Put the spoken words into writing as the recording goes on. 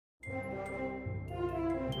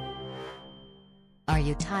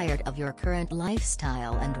you tired of your current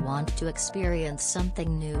lifestyle and want to experience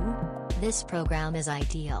something new? This program is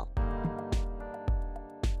ideal.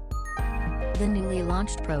 The newly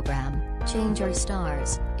launched program, Change Your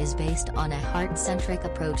Stars, is based on a heart-centric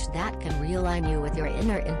approach that can realign you with your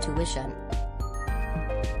inner intuition.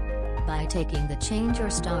 By taking the Change Your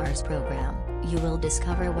Stars program, you will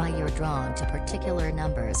discover why you're drawn to particular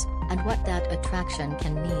numbers, and what that attraction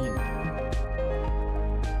can mean.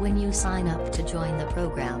 When you sign up to join the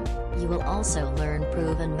program, you will also learn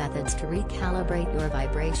proven methods to recalibrate your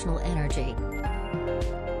vibrational energy.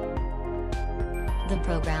 The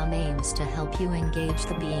program aims to help you engage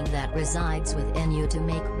the being that resides within you to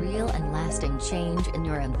make real and lasting change in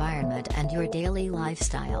your environment and your daily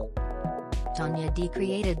lifestyle. Tonya D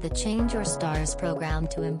created the Change Your Stars program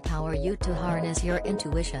to empower you to harness your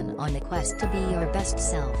intuition on a quest to be your best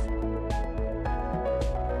self.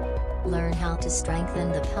 Learn how to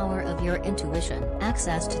strengthen the power of your intuition.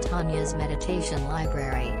 Access to Tonya's meditation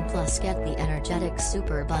library. Plus get the energetic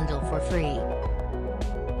super bundle for free.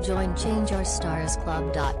 Join Change Your Stars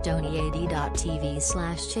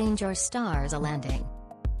Club.tonyad.tv/ChangeYourStarsAlanding.